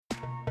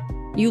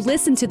You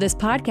listen to this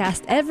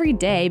podcast every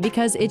day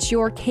because it's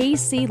your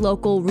KC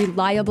local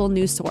reliable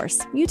news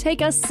source. You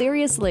take us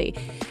seriously.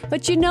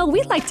 But you know,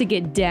 we like to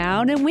get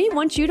down and we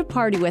want you to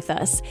party with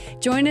us.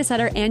 Join us at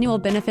our annual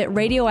benefit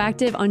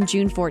Radioactive on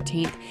June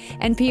 14th.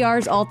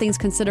 NPR's All Things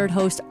Considered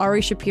host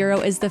Ari Shapiro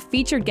is the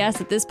featured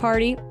guest at this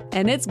party,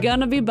 and it's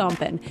gonna be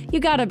bumping. You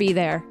gotta be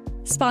there.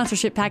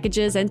 Sponsorship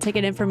packages and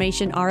ticket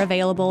information are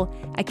available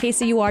at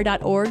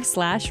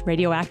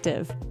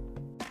kcur.org/radioactive.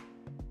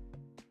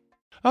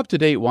 Up to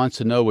Date wants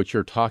to know what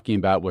you're talking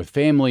about with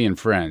family and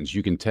friends.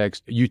 You can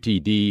text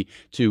UTD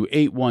to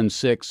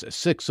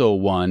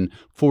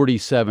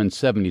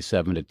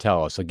 816-601-4777 to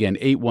tell us. Again,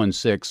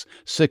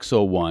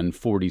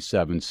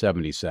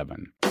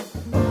 816-601-4777.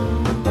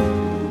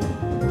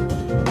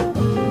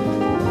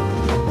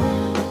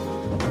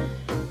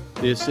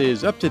 This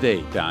is Up to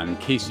Date on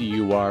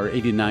KCUR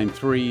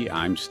 89.3.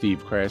 I'm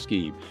Steve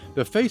Kraske.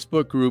 The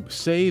Facebook group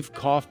Save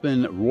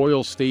Kauffman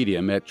Royal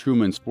Stadium at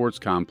Truman Sports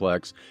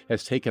Complex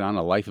has taken on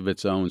a life of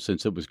its own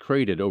since it was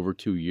created over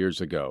 2 years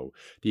ago.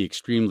 The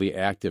extremely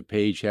active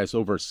page has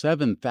over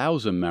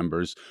 7,000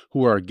 members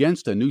who are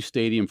against a new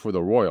stadium for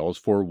the Royals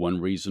for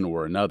one reason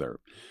or another.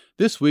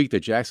 This week, the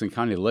Jackson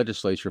County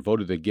Legislature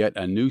voted to get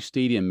a new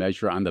stadium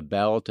measure on the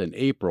ballot in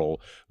April,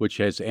 which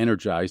has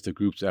energized the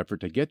group's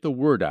effort to get the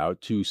word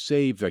out to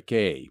save the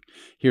K.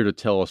 Here to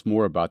tell us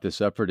more about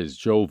this effort is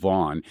Joe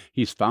Vaughn.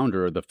 He's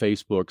founder of the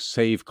Facebook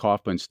Save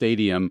Kauffman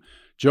Stadium.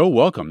 Joe,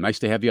 welcome. Nice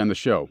to have you on the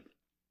show.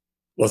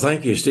 Well,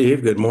 thank you,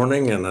 Steve. Good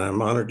morning, and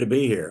I'm honored to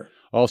be here.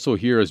 Also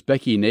here is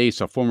Becky Nace,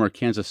 a former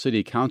Kansas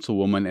City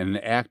councilwoman and an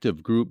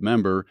active group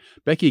member.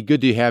 Becky, good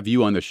to have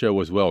you on the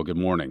show as well. Good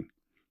morning.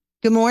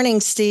 Good morning,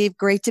 Steve.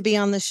 Great to be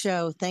on the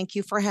show. Thank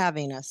you for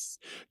having us.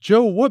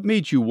 Joe, what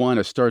made you want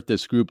to start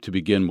this group to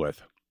begin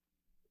with?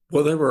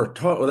 Well, there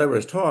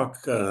was talk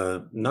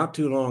not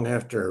too long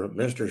after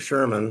Mr.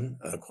 Sherman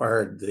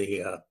acquired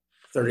the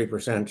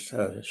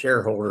 30%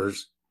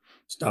 shareholders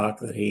stock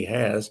that he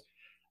has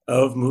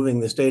of moving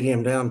the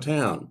stadium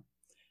downtown.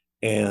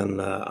 And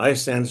I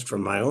sensed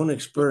from my own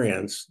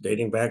experience,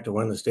 dating back to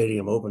when the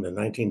stadium opened in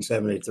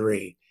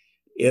 1973,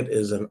 it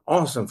is an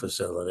awesome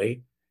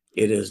facility.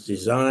 It is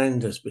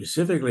designed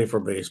specifically for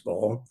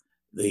baseball.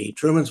 The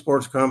Truman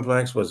Sports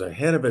Complex was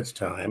ahead of its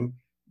time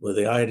with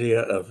the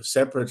idea of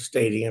separate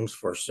stadiums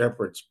for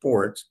separate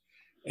sports.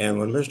 And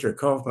when Mr.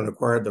 Kauffman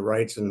acquired the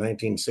rights in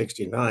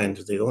 1969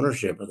 to the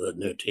ownership of the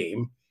new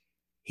team,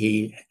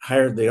 he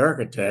hired the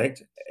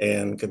architect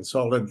and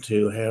consulted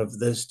to have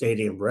this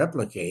stadium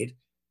replicate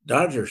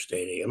Dodger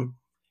Stadium.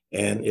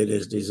 And it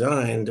is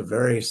designed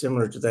very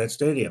similar to that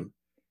stadium.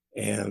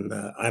 And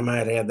I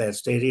might add that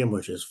stadium,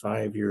 which is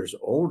 5 years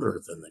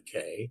older than the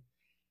K,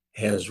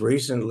 has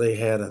recently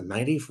had a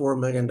 $94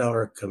 million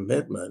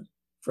commitment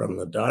from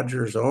the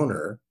Dodgers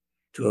owner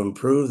to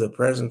improve the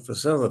present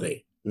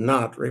facility,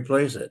 not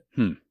replace it.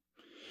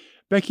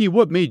 Becky,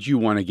 what made you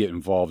want to get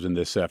involved in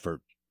this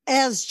effort?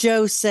 As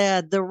Joe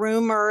said, the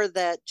rumor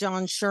that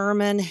John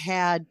Sherman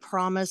had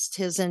promised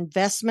his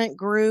investment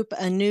group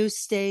a new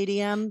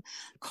stadium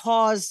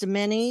caused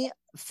many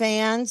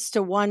fans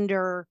to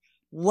wonder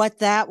what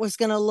that was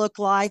going to look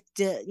like,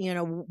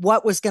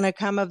 what was going to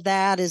come of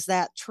that. Is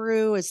that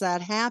true? Is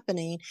that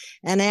happening?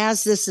 And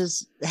as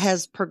this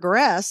has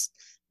progressed,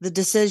 the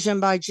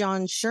decision by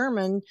John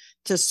Sherman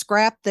to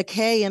scrap the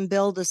K and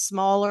build a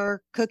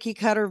smaller cookie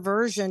cutter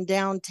version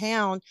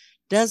downtown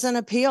doesn't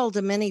appeal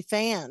to many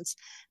fans.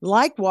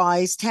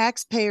 Likewise,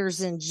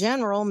 taxpayers in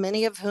general,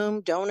 many of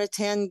whom don't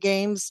attend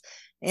games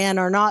and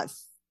are not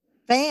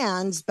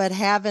fans, but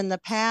have in the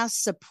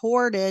past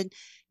supported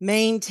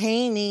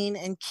maintaining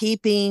and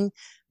keeping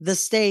the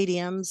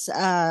stadiums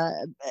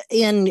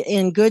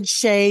in good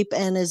shape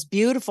and as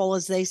beautiful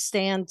as they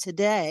stand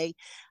today,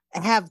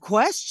 have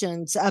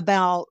questions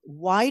about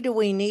why do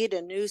we need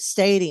a new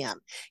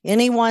stadium.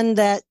 Anyone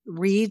that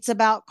reads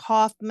about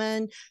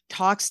Kauffman,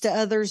 talks to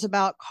others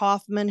about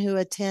Kauffman who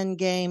attend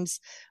games,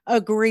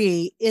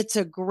 agree it's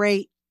a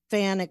great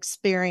fan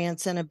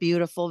experience and a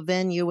beautiful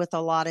venue with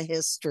a lot of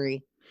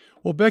history.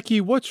 Well, Becky,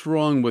 what's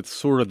wrong with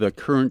sort of the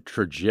current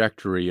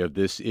trajectory of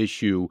this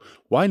issue?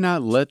 Why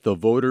not let the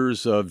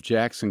voters of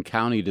Jackson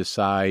County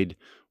decide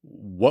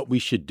what we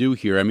should do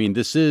here? I mean,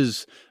 this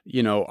is,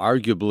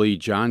 arguably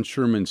John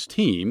Sherman's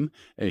team.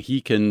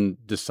 He can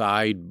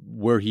decide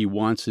where he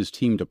wants his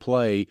team to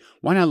play.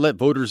 Why not let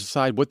voters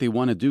decide what they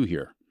want to do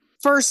here?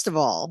 First of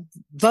all,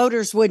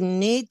 voters wouldn't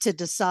need to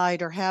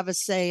decide or have a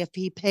say if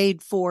he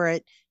paid for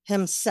it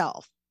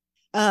himself.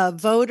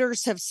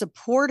 Voters have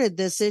supported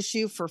this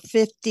issue for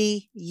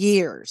 50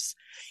 years.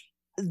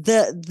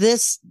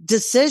 This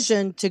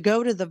decision to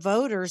go to the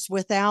voters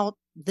without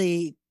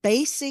the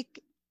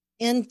basic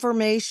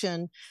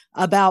information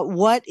about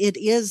what it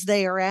is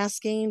they are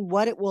asking,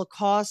 what it will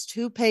cost,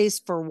 who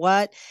pays for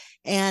what,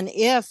 and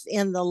if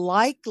in the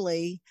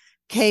likely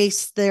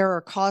case there are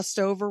cost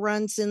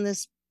overruns in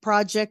this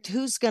project,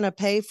 who's going to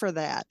pay for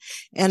that?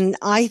 And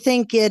I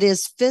think it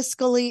is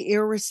fiscally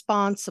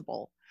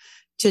irresponsible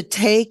to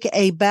take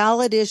a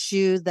ballot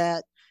issue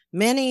that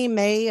many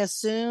may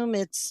assume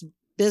it's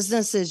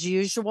business as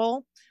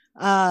usual.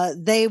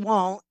 They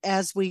won't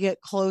as we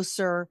get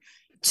closer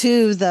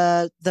to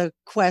the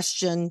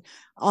question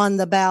on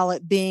the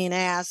ballot being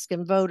asked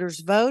and voters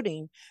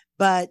voting.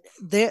 But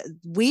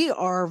we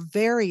are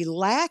very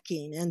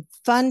lacking in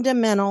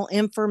fundamental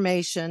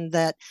information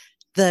that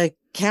the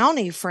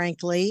county,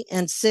 frankly,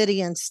 and city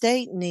and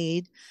state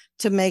need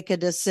to make a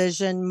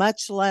decision,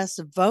 much less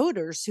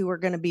voters who are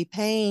going to be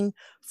paying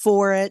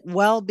for it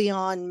well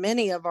beyond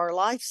many of our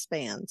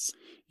lifespans.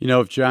 You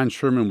know, if John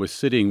Sherman was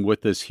sitting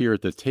with us here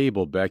at the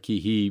table, Becky,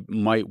 he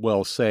might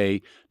well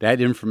say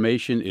that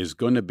information is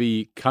going to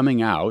be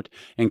coming out,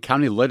 and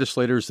county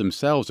legislators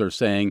themselves are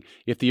saying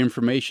if the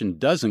information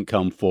doesn't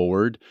come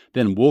forward,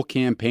 then we'll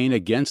campaign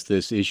against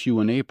this issue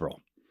in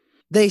April.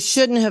 They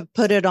shouldn't have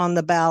put it on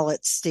the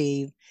ballot,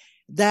 Steve.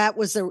 That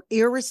was an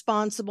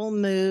irresponsible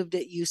move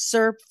that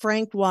usurped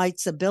Frank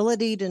White's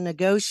ability to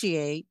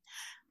negotiate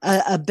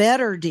a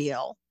better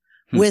deal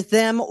with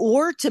them,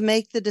 or to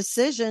make the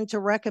decision to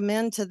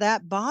recommend to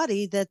that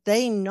body that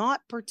they not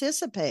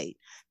participate,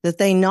 that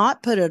they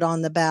not put it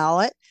on the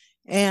ballot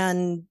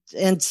and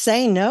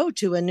say no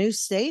to a new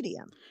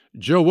stadium.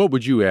 Joe, what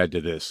would you add to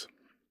this?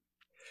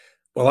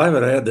 Well, I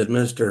would add that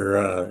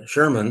Mr.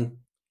 Sherman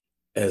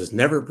has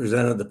never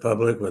presented the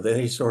public with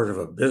any sort of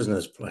a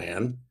business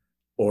plan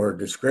or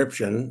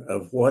description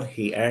of what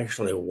he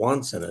actually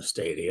wants in a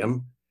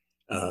stadium.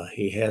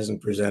 He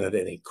hasn't presented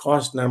any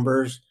cost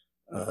numbers,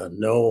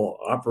 no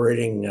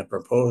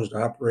proposed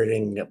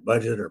operating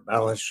budget or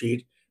balance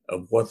sheet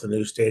of what the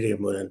new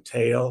stadium would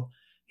entail.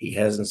 He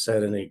hasn't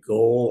set any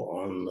goal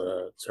on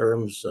the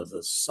terms of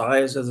the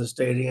size of the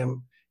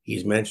stadium.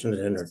 He's mentioned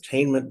an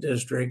entertainment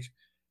district.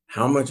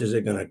 How much is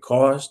it going to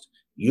cost?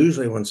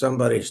 Usually when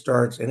somebody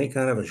starts any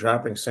kind of a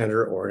shopping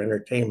center or an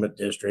entertainment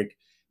district,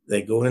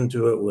 they go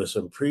into it with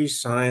some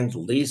pre-signed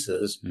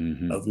leases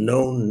of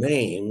known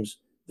names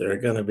that are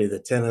going to be the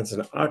tenants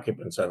and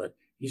occupants of it.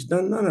 He's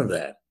done none of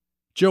that.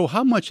 Joe,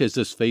 how much has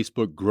this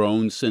Facebook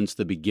grown since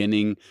the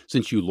beginning,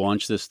 since you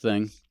launched this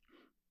thing?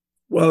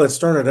 Well, it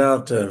started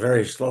out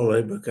very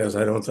slowly because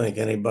I don't think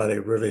anybody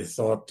really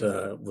thought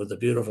with the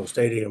beautiful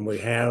stadium we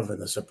have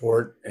and the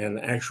support and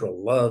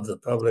actual love the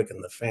public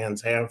and the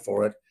fans have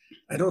for it,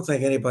 I don't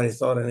think anybody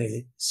thought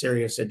any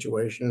serious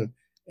situation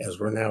as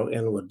we're now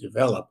in would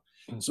develop.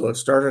 So it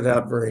started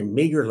out very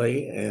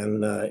meagerly,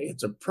 and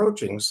it's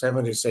approaching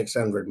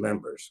 7,600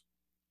 members.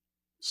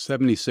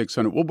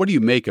 7,600. Well, what do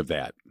you make of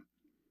that?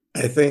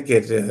 I think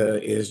it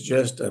is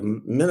just a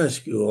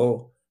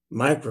minuscule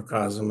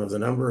microcosm of the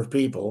number of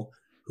people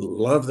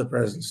who love the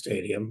present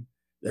stadium.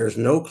 There's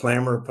no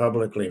clamor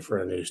publicly for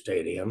a new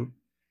stadium.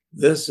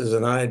 This is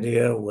an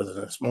idea within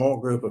a small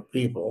group of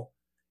people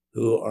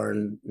who are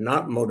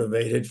not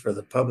motivated for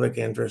the public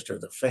interest or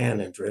the fan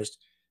interest.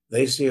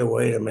 They see a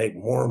way to make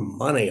more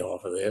money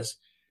off of this.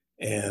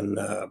 And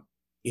the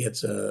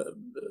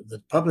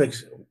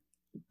public's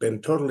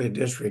been totally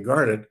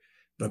disregarded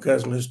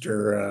because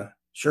Mr.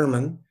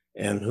 Sherman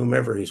and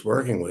whomever he's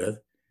working with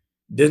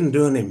didn't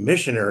do any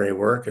missionary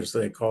work, as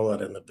they call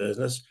it in the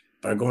business,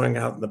 by going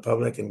out in the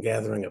public and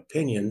gathering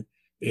opinion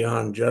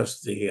beyond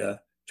just the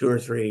 2 or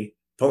 3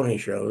 pony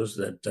shows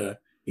that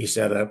he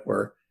set up,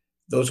 where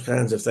those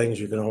kinds of things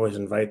you can always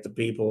invite the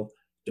people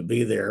to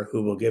be there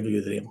who will give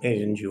you the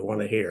opinions you want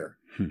to hear.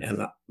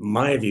 And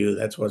my view,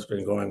 that's what's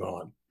been going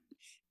on.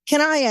 Can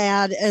I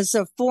add, as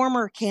a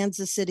former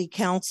Kansas City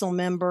council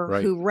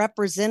member who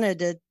represented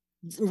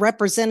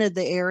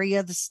the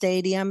area the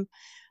stadium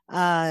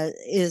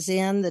is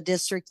in, the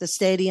district the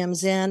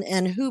stadium's in,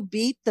 and who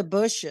beat the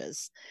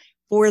Bushes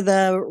for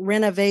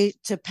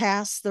to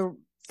pass the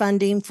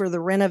funding for the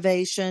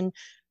renovation,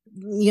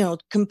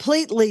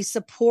 completely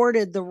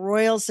supported the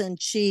Royals and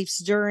Chiefs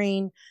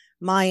during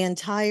my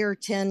entire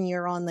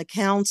tenure on the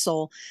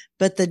council.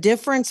 But the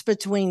difference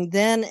between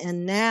then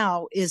and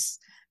now is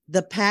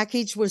the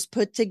package was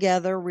put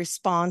together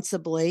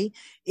responsibly.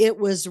 It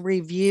was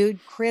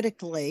reviewed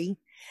critically,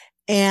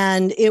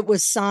 and it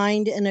was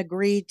signed and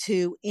agreed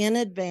to in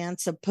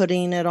advance of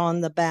putting it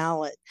on the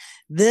ballot.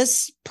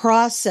 This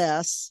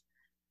process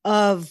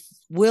of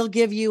we'll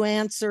give you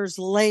answers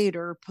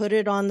later, put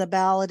it on the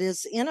ballot,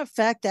 is in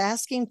effect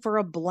asking for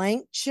a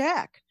blank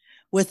check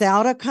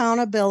without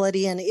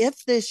accountability. And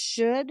if this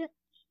should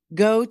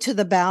go to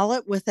the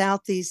ballot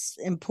without these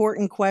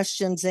important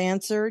questions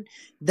answered,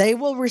 they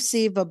will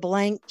receive a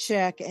blank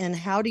check. And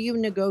how do you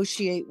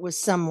negotiate with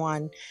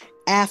someone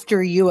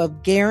after you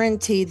have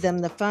guaranteed them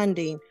the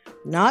funding,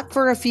 not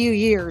for a few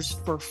years,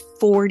 for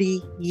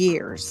 40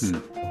 years?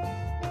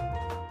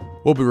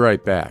 We'll be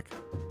right back.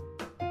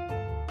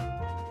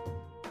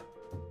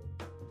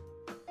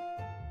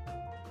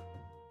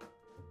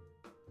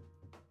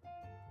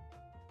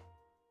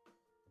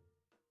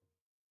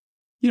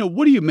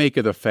 What do you make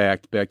of the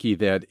fact, Becky,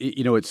 that,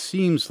 it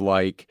seems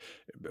like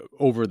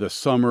over the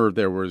summer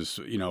there was,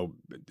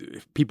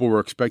 people were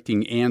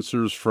expecting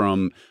answers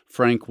from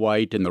Frank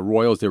White and the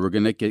Royals. They were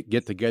going to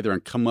get together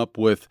and come up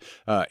with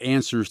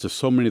answers to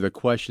so many of the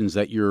questions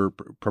that you're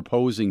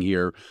proposing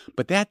here.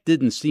 But that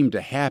didn't seem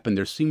to happen.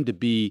 There seemed to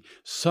be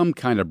some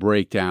kind of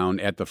breakdown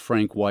at the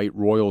Frank White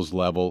Royals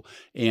level,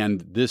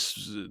 and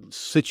this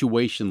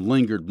situation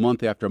lingered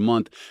month after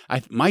month.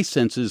 My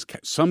sense is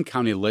some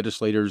county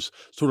legislators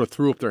sort of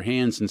threw up their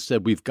hands and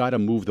said, we've got to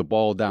move the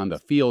ball down the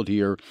field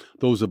here.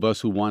 Those of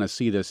us who want to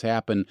see this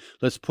happen,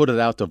 let's put it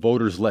out to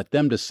voters, let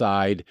them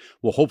decide.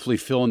 We'll hopefully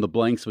fill in the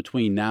blanks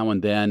between now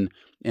and then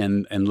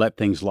and let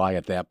things lie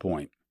at that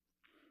point.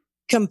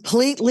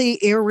 Completely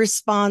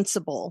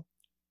irresponsible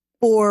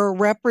for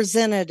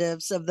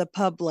representatives of the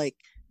public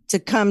to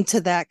come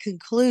to that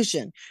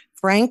conclusion.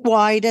 Frank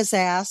White has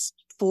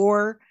asked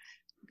for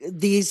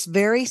these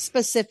very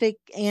specific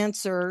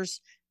answers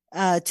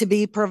to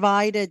be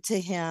provided to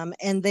him,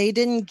 and they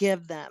didn't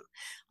give them.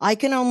 I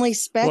can only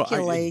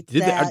speculate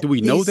do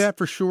we know that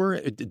for sure?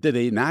 Did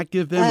they not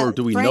give them, or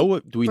do we know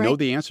it? Do we know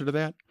the answer to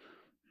that?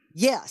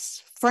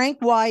 Yes, Frank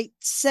White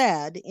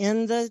said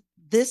in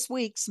this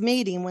week's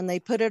meeting when they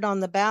put it on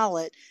the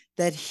ballot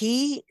that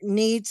he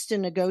needs to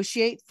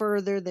negotiate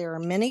further. There are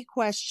many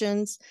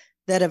questions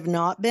that have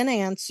not been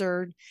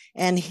answered,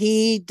 and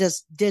he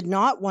did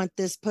not want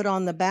this put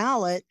on the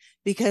ballot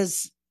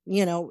because,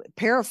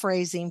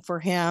 paraphrasing for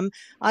him,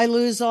 I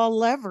lose all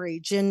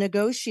leverage in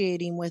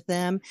negotiating with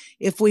them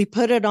if we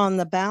put it on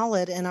the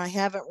ballot and I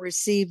haven't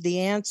received the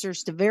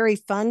answers to very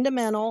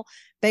fundamental,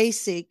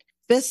 basic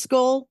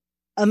fiscal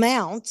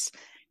amounts.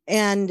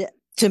 And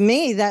to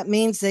me, that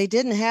means they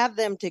didn't have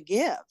them to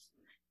give,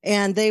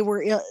 and they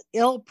were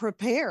ill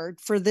prepared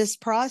for this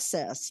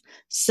process.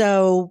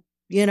 So,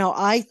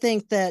 I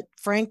think that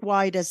Frank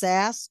White has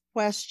asked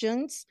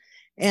questions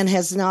and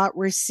has not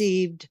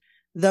received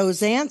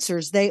those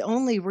answers. They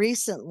only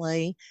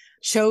recently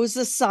chose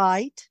a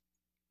site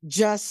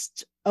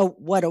just a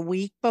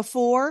week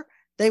before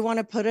they want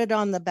to put it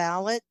on the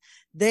ballot.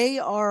 They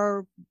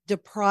are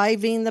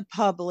depriving the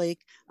public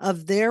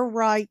of their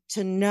right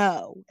to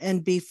know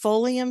and be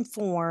fully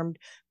informed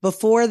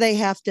before they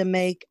have to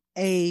make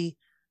a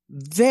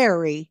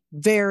very,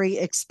 very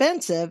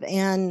expensive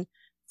and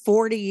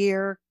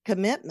 40-year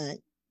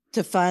commitment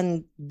to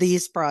fund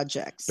these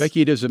projects.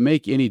 Becky, does it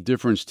make any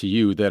difference to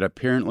you that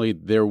apparently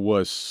there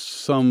was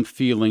some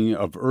feeling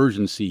of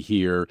urgency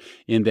here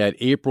in that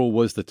April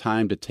was the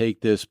time to take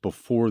this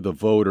before the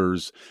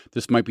voters?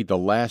 This might be the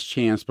last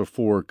chance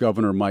before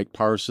Governor Mike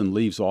Parson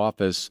leaves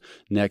office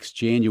next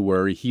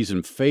January. He's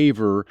in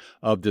favor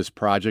of this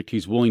project.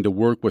 He's willing to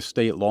work with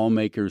state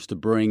lawmakers to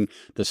bring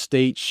the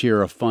state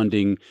share of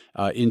funding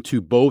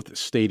into both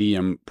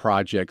stadium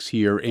projects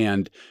here.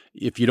 And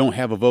if you don't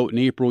have a vote in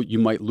April, you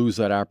might lose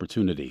that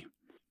opportunity.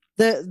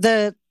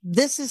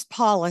 This is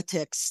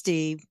politics,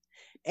 Steve,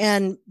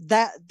 and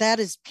that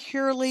is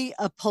purely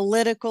a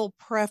political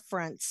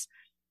preference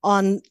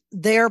on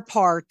their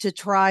part to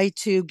try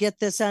to get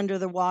this under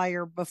the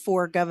wire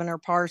before Governor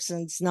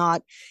Parson's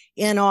not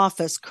in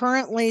office.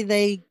 Currently,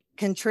 they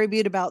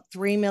contribute about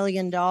 $3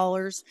 million.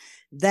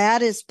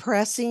 That is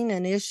pressing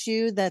an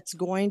issue that's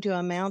going to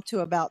amount to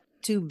about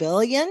 $2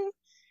 billion.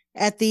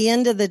 At the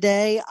end of the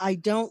day, I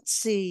don't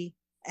see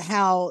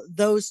how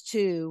those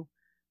two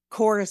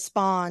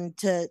correspond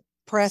to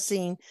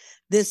pressing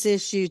this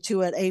issue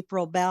to an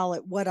April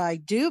ballot. What I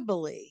do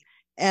believe,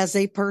 as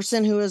a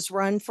person who has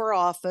run for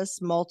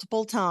office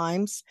multiple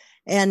times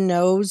and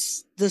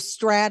knows the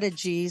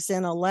strategies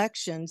in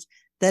elections,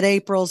 that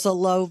April's a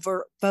low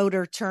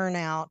voter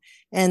turnout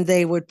and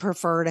they would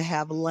prefer to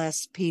have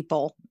less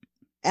people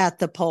at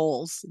the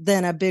polls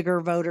than a bigger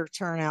voter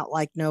turnout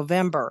like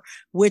November,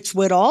 which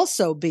would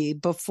also be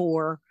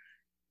before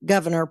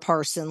Governor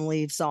Parson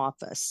leaves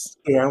office.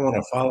 Yeah, I want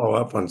to follow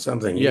up on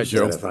something you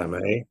said, if I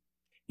may.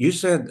 You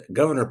said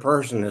Governor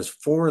Parson is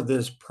for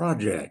this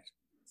project.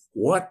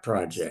 What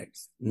project?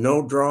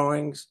 No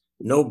drawings,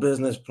 no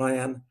business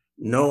plan,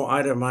 no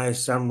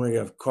itemized summary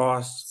of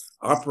costs,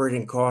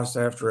 operating costs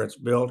after it's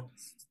built.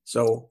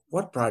 So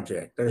what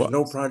project? There's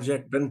no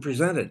project been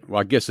presented.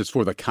 Well, I guess it's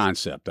for the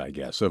concept,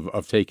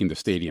 of taking the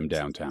stadium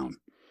downtown.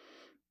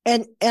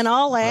 And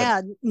I'll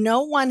add,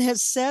 no one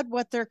has said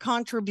what their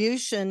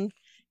contribution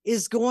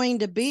is going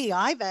to be.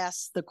 I've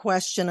asked the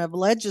question of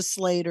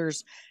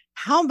legislators,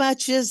 how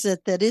much is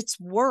it that it's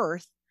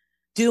worth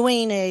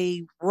doing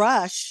a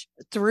rush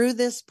through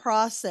this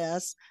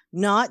process,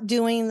 not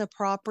doing the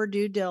proper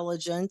due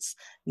diligence,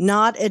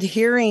 not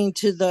adhering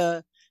to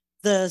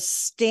the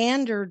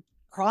standard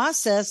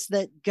process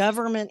that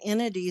government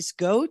entities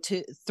go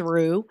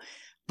through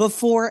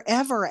before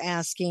ever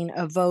asking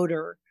a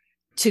voter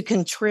to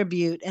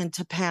contribute and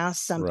to pass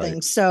something.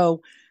 Right.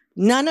 So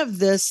none of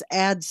this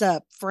adds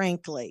up,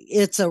 frankly.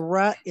 It's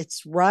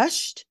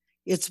rushed,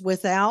 it's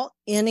without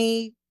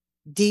any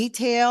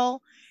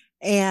detail,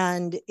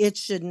 and it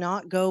should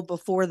not go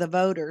before the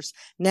voters.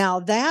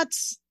 Now,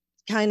 that's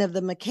kind of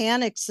the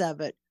mechanics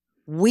of it.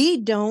 We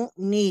don't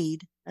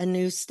need a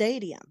new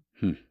stadium.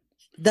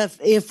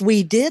 If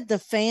we did, the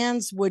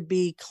fans would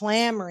be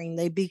clamoring,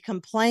 they'd be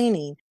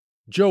complaining.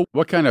 Joe,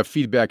 what kind of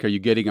feedback are you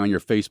getting on your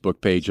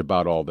Facebook page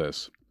about all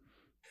this?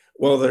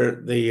 Well,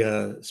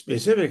 the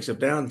specifics of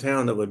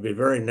downtown that would be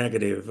very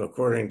negative,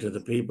 according to the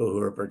people who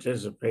are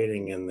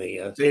participating in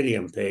the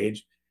stadium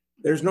page.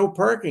 There's no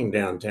parking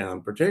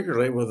downtown,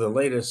 particularly with the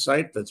latest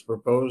site that's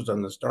proposed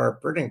on the Star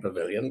Printing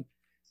Pavilion.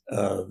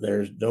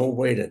 There's no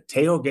way to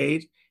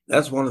tailgate.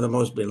 That's one of the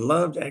most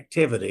beloved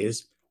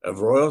activities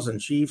of Royals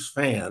and Chiefs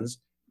fans.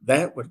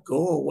 That would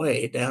go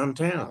away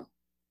downtown.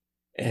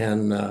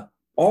 And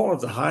all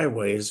of the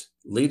highways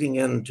leading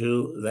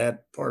into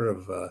that part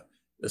of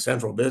the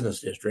central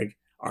business district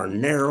are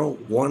narrow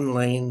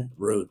one-lane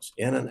routes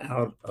in and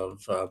out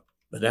of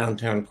the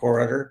downtown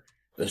corridor.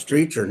 The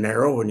streets are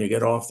narrow when you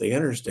get off the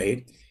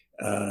interstate.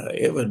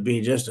 It would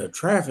be just a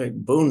traffic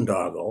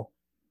boondoggle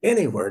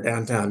anywhere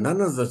downtown.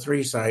 None of the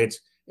three sites,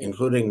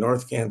 including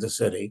North Kansas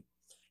City,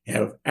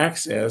 have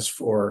access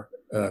for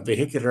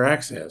vehicular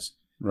access.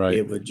 Right.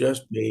 It would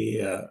just be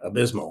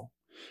abysmal.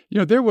 You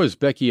know, there was,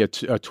 Becky, a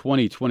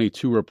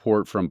 2022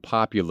 report from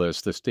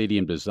Populous, the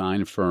stadium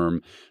design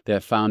firm,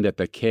 that found that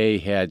the K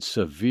had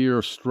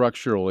severe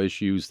structural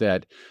issues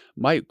that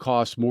might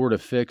cost more to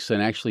fix than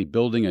actually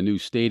building a new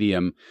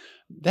stadium.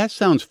 That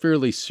sounds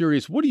fairly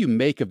serious. What do you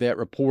make of that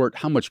report?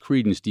 How much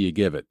credence do you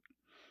give it?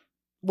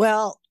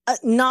 Well,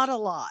 not a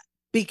lot,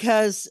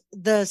 because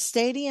the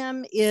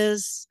stadium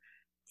is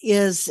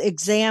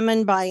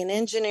examined by an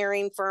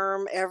engineering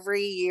firm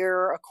every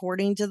year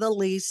according to the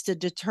lease to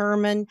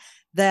determine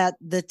that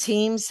the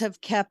teams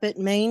have kept it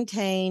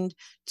maintained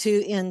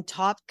in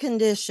top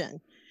condition.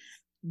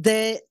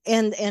 And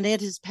it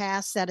has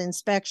passed that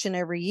inspection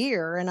every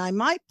year. And I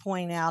might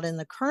point out in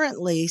the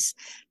current lease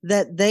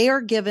that they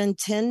are given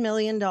 $10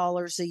 million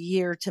a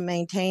year to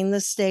maintain the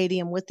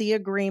stadium, with the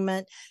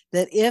agreement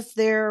that if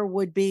there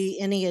would be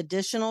any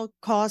additional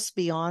costs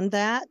beyond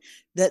that,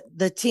 that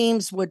the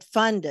teams would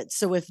fund it.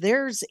 So if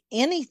there's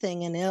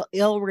anything in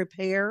ill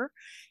repair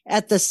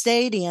at the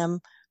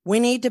stadium, we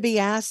need to be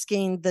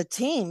asking the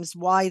teams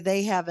why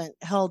they haven't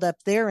held up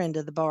their end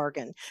of the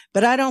bargain.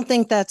 But I don't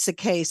think that's the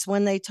case.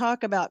 When they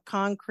talk about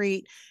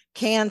concrete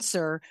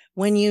cancer,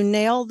 when you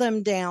nail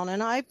them down,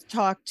 and I've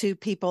talked to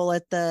people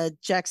at the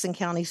Jackson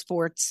County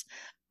Sports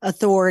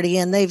Authority,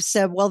 and they've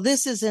said, well,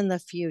 this is in the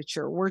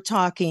future. We're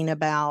talking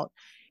about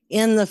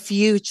in the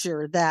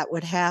future that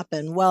would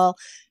happen. Well,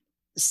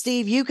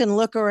 Steve, you can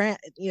look around.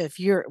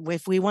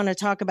 If we want to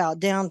talk about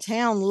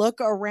downtown,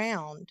 look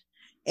around,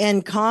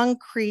 and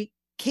concrete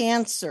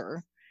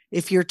cancer,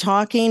 if you're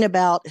talking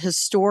about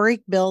historic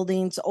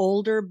buildings,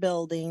 older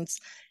buildings,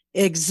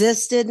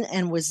 existed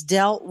and was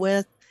dealt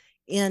with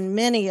in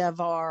many of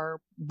our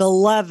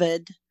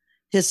beloved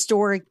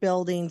historic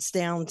buildings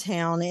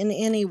downtown and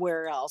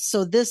anywhere else.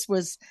 So this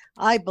was,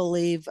 I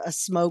believe, a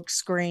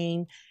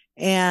smokescreen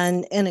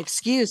and an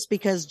excuse,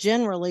 because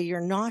generally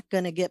you're not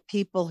going to get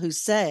people who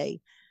say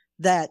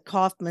that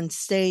Kauffman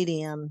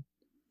Stadium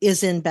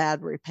is in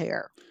bad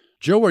repair.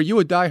 Joe, are you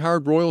a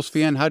diehard Royals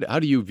fan? How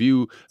do you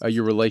view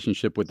your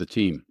relationship with the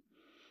team?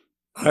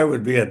 I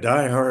would be a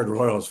diehard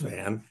Royals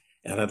fan,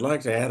 and I'd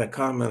like to add a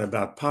comment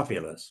about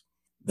Populous.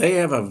 They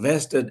have a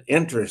vested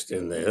interest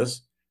in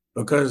this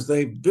because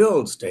they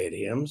build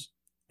stadiums,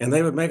 and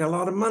they would make a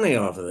lot of money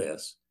off of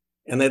this.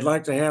 And they'd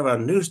like to have a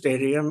new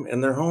stadium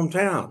in their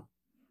hometown.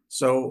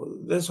 So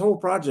this whole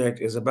project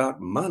is about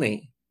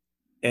money.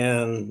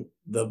 And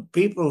the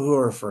people who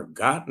are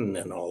forgotten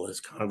in all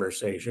this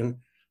conversation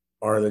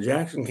are the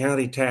Jackson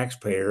County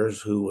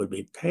taxpayers who would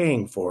be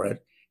paying for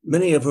it,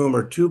 many of whom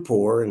are too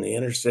poor in the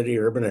inner city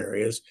urban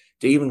areas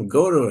to even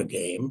go to a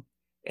game,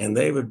 and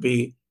they would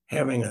be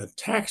having a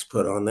tax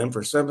put on them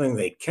for something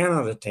they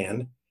cannot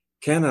attend,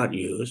 cannot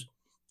use.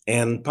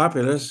 And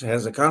Populous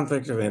has a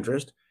conflict of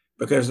interest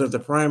because they're the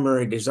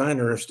primary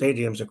designer of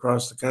stadiums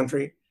across the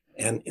country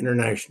and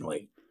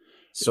internationally.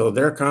 So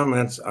their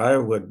comments I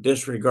would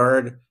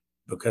disregard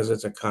because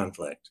it's a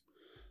conflict.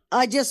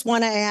 I just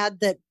want to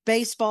add that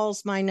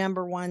baseball's my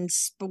number one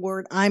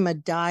sport. I'm a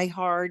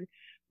diehard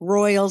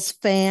Royals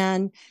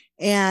fan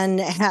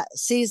and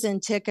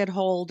season ticket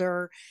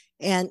holder.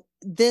 And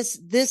this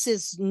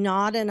is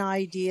not an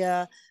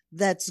idea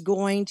that's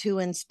going to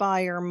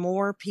inspire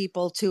more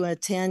people to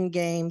attend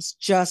games.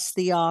 Just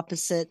the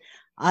opposite.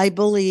 I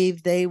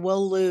believe they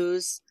will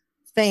lose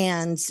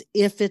fans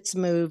if it's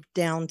moved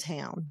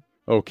downtown.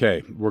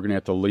 Okay, we're going to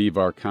have to leave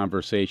our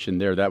conversation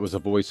there. That was the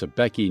voice of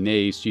Becky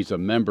Nays. She's a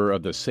member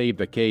of the Save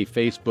the K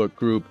Facebook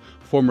group.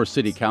 Former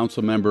city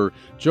council member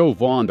Joe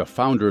Vaughn, the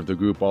founder of the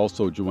group,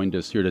 also joined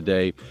us here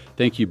today.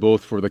 Thank you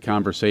both for the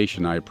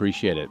conversation. I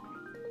appreciate it.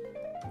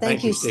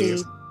 Thank you,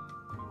 Steve.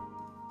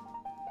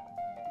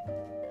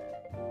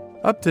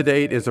 Up to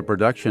Date is a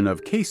production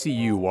of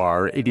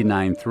KCUR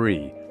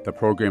 89.3. The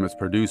program is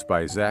produced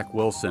by Zach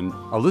Wilson,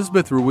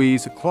 Elizabeth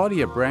Ruiz,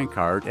 Claudia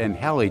Brancart, and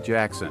Hallie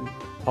Jackson.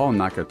 Paul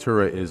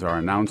Nakatura is our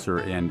announcer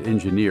and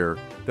engineer.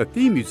 The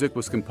theme music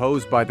was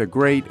composed by the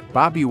great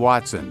Bobby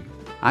Watson.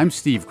 I'm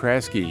Steve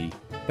Kraske.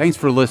 Thanks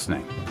for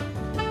listening.